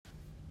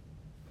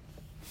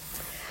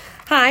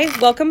Hi,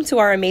 welcome to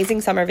our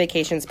Amazing Summer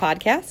Vacations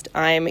podcast.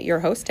 I'm your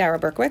host, Dara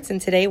Berkowitz,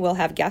 and today we'll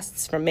have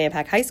guests from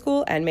Mahopac High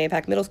School and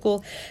Mahopac Middle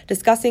School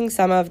discussing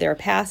some of their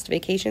past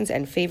vacations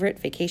and favorite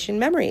vacation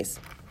memories.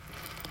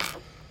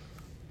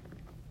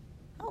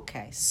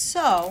 Okay,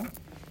 so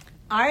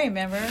I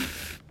remember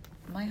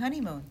my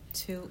honeymoon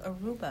to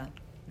Aruba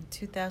in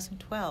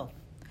 2012.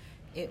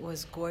 It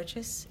was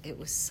gorgeous, it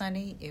was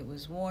sunny, it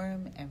was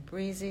warm and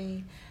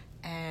breezy,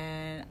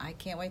 and I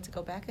can't wait to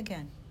go back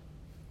again.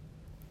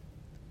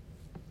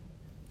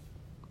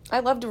 I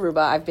loved Aruba.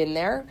 I've been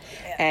there,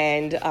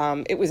 and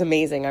it was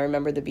amazing. I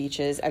remember the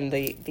beaches, and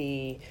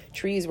the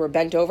trees were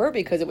bent over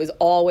because it was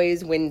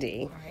always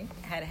windy. Right.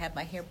 I had to have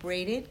my hair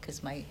braided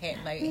because my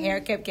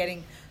hair kept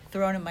getting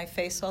thrown in my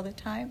face all the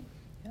time.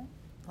 Yeah.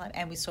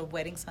 And we saw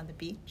weddings on the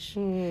beach.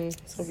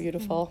 So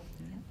beautiful.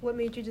 Yeah. What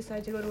made you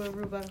decide to go to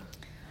Aruba?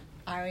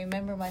 I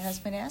remember my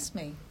husband asked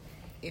me,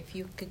 if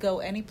you could go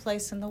any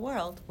place in the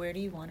world, where do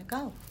you want to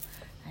go?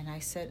 And I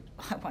said,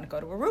 I want to go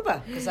to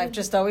Aruba because I've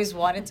just always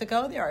wanted to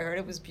go there. I heard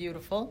it was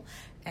beautiful.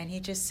 And he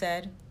just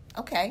said,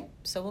 okay,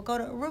 so we'll go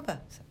to Aruba. I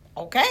said,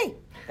 okay,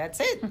 that's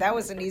it. That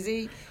was an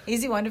easy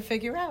one to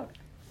figure out.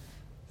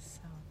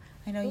 So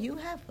I know you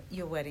have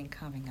your wedding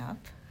coming up.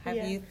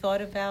 Have you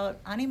thought about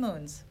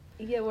honeymoons?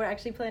 Yeah, we're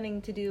actually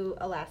planning to do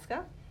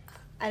Alaska.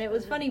 And it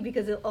was funny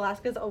because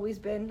Alaska's always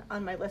been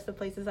on my list of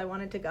places I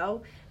wanted to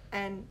go.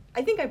 And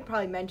I think I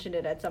probably mentioned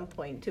it at some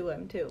point to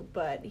him too,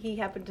 but he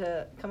happened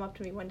to come up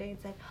to me one day and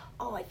said,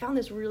 "Oh, I found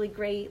this really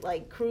great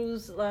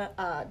cruise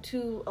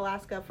to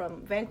Alaska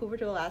from Vancouver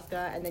to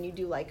Alaska, and then you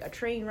do a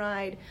train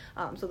ride.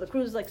 So the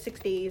cruise is 6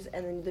 days,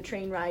 and then the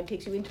train ride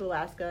takes you into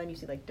Alaska, and you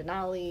see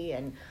Denali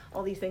and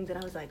all these things." And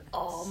I was like,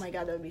 "Oh my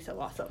God, that would be so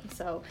awesome!"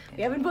 So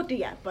we haven't booked it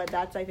yet, but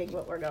that's I think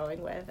what we're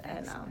going with,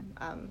 and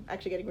I'm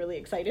actually getting really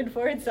excited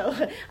for it. So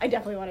I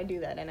definitely want to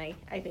do that, and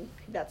I think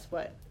that's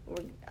what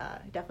we're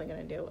definitely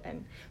going to do.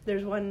 And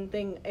there's one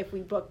thing, if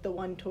we book the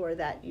one tour,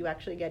 that you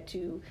actually get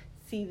to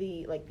see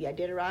the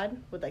Iditarod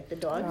with the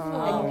dogs,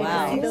 and you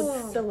get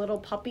to see the little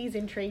puppies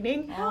in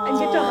training and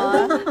get to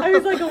hold them. I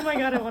was like, oh my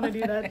God, I want to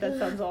do that. That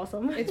sounds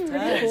awesome. It's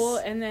pretty cool.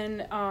 And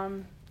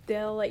then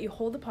they'll let you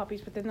hold the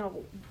puppies, but then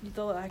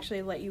they'll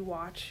actually let you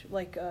watch,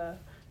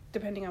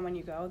 depending on when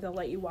you go, they'll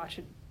let you watch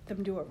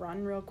them do a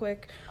run real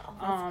quick. Oh,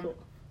 that's cool.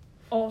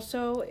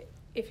 Also,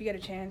 if you get a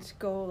chance,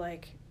 go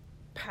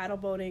paddle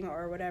boating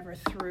or whatever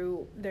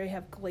through. They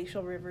have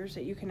glacial rivers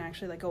that you can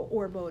actually go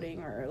oar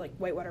boating or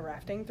whitewater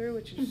rafting through,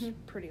 which is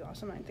pretty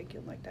awesome. I think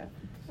you'll like that.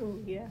 Oh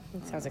yeah,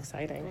 That sounds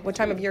exciting. What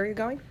time of year are you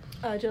going?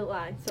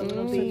 July, so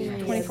it'll be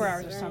 24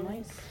 hours of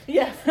sunlight.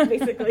 Yes,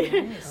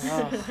 basically.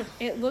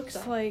 It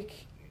looks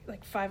like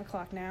 5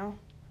 o'clock now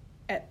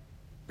at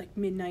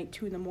midnight,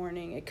 2 in the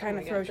morning. It kind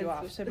of throws you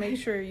off, so make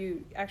sure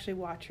you actually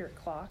watch your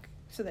clock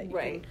so that you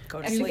can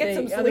go to sleep. Get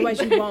some sleep. Otherwise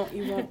you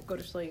won't go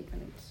to sleep,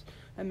 and it's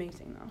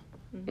amazing though.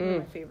 One of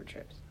my favorite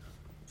trips.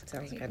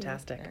 Sounds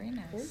fantastic. Very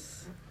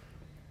nice.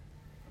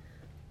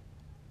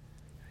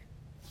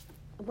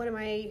 One of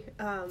my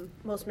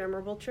most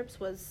memorable trips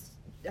was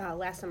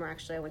last summer.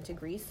 Actually, I went to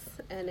Greece,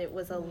 and it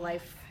was a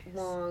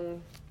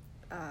lifelong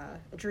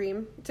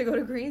dream to go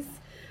to Greece.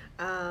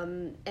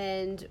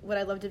 And what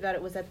I loved about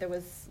it was that there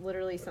was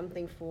literally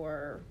something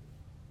for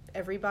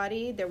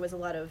everybody. There was a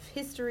lot of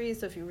history,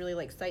 so if you really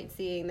like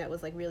sightseeing, that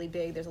was really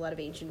big. There's a lot of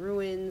ancient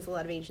ruins, a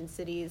lot of ancient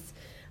cities.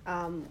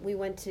 We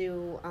went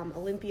to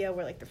Olympia,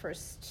 where the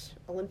first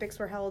Olympics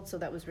were held, so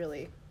that was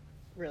really,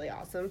 really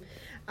awesome.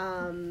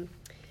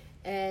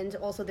 And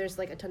also there's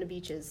a ton of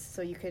beaches,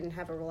 so you can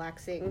have a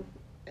relaxing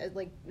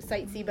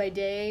sightsee by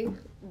day,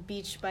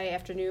 beach by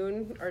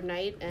afternoon or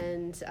night,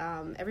 and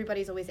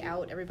everybody's always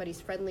out, everybody's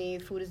friendly,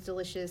 food is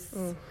delicious.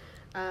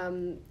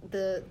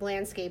 The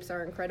landscapes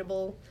are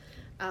incredible.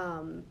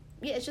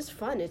 It's just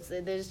fun.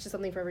 There's just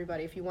something for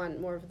everybody. If you want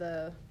more of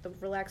the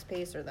relaxed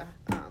pace or the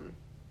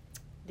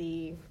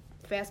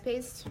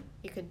fast-paced,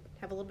 you could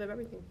have a little bit of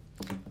everything.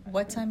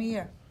 What time of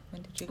year?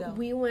 When did you go?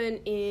 We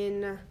went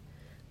in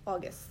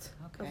August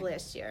of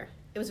last year.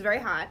 It was very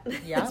hot,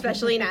 Yeah.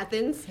 especially in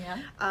Athens. Yeah.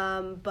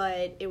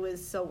 But it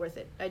was so worth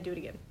it. I'd do it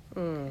again.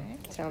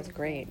 Sounds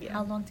great.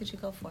 How long did you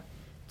go for?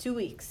 2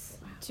 weeks.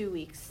 Wow. 2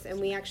 weeks.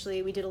 And we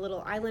did a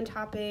little island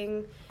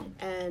hopping,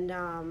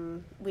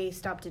 and we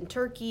stopped in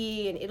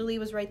Turkey, and Italy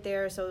was right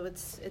there. So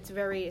it's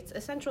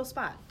a central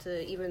spot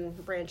to even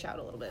branch out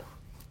a little bit.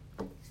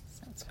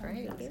 Sounds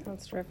great.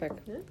 Sounds terrific.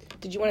 Yeah.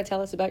 Did you want to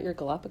tell us about your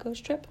Galapagos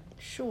trip?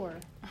 Sure.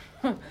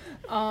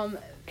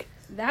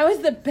 That was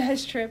the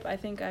best trip I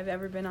think I've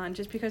ever been on,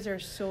 just because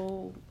there's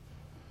so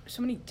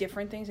many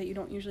different things that you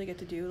don't usually get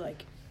to do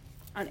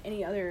on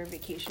any other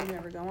vacation you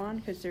ever go on,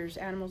 because there's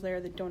animals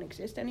there that don't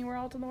exist anywhere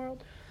else in the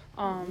world.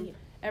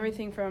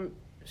 Everything from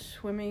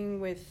swimming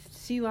with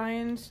sea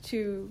lions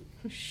to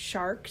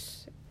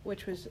sharks,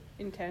 which was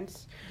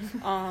intense,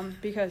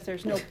 because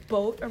there's no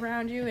boat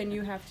around you and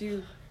you have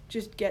to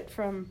just get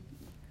from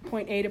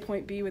point A to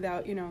point B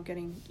without,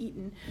 getting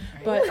eaten.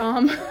 But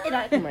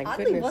my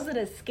oddly wasn't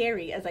as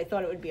scary as I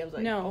thought it would be. I was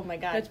like, no, oh my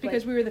God. That's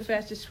because we were the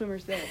fastest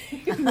swimmers there.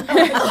 And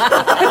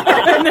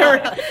there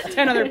were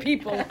 10 other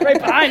people right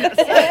behind us.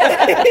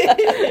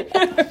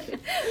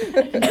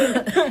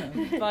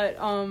 But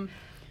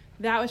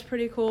that was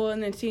pretty cool,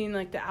 and then seeing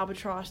like the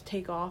albatross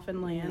take off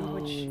and land,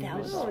 which that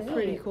was was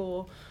pretty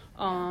cool.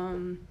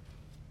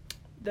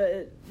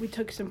 We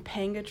took some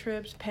panga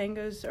trips.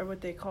 Pangas are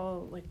what they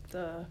call like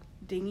the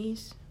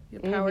dinghies, the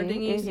power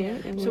dinghies.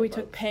 So we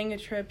took panga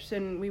trips,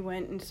 and we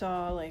went and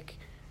saw like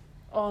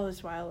all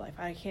this wildlife.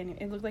 I can't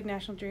even, it looked like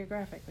National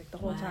Geographic like the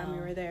whole time we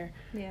were there.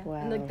 Yeah, Wow.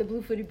 and like the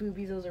blue-footed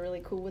boobies, those are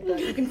really cool. With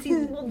the you can see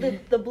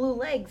the blue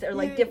legs are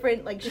like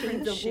different like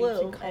shades of shapes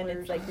blue, and and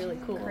it's like really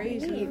cool.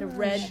 Crazy. The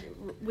red.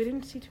 We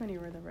didn't see too many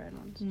of the red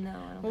ones. No, I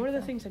don't What were the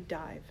think things that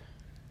dive?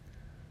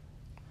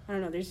 I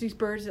don't know. There's these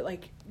birds that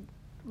like,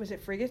 was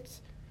it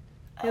frigates?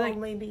 so. They, like,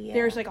 maybe yeah.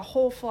 There's like a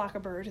whole flock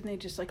of birds, and they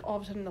just like all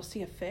of a sudden they'll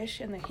see a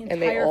fish, and the entire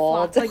they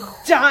all flock like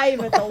dive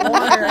at the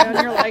water, and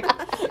you're like,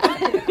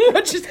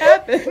 what just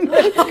happened?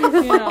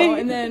 You know.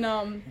 And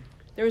then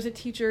there was a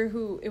teacher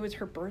who it was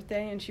her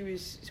birthday, and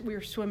we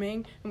were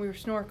swimming and we were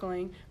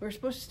snorkeling. We were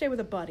supposed to stay with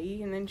a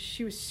buddy, and then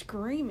she was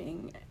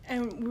screaming,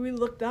 and we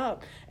looked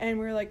up, and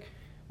we were like,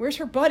 where's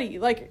her buddy?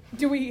 Like,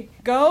 do we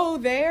go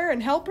there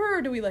and help her,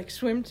 or do we, like,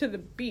 swim to the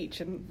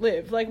beach and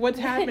live? Like, what's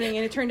happening?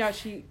 And it turned out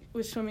she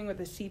was swimming with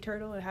a sea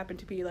turtle. It happened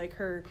to be, like,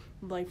 her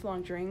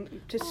lifelong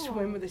dream to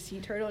swim with a sea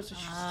turtle. So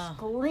she's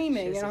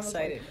screaming. She's and I was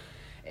excited.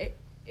 like,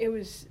 it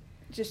was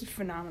just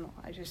phenomenal.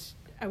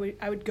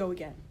 I would go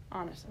again,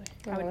 honestly.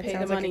 Oh, I would that pay the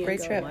sounds like a money great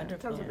and go. trip.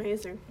 Wonderful. Sounds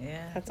amazing.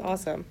 Yeah. That's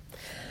awesome.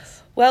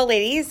 Well,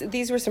 ladies,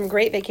 these were some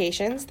great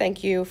vacations.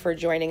 Thank you for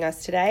joining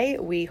us today.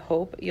 We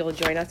hope you'll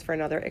join us for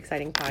another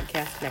exciting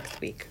podcast next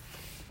week.